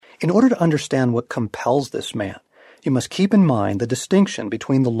In order to understand what compels this man, you must keep in mind the distinction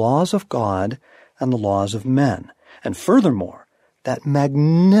between the laws of God and the laws of men, and furthermore, that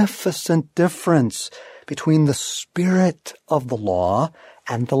magnificent difference between the spirit of the law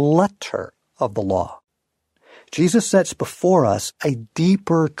and the letter of the law. Jesus sets before us a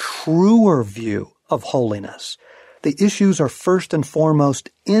deeper, truer view of holiness. The issues are first and foremost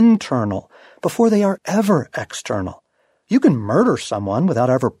internal before they are ever external. You can murder someone without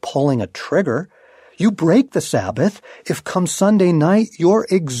ever pulling a trigger. You break the Sabbath if come Sunday night you're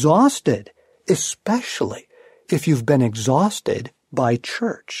exhausted, especially if you've been exhausted by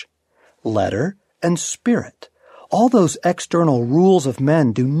church, letter, and spirit. All those external rules of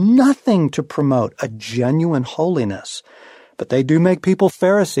men do nothing to promote a genuine holiness, but they do make people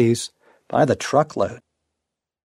Pharisees by the truckload.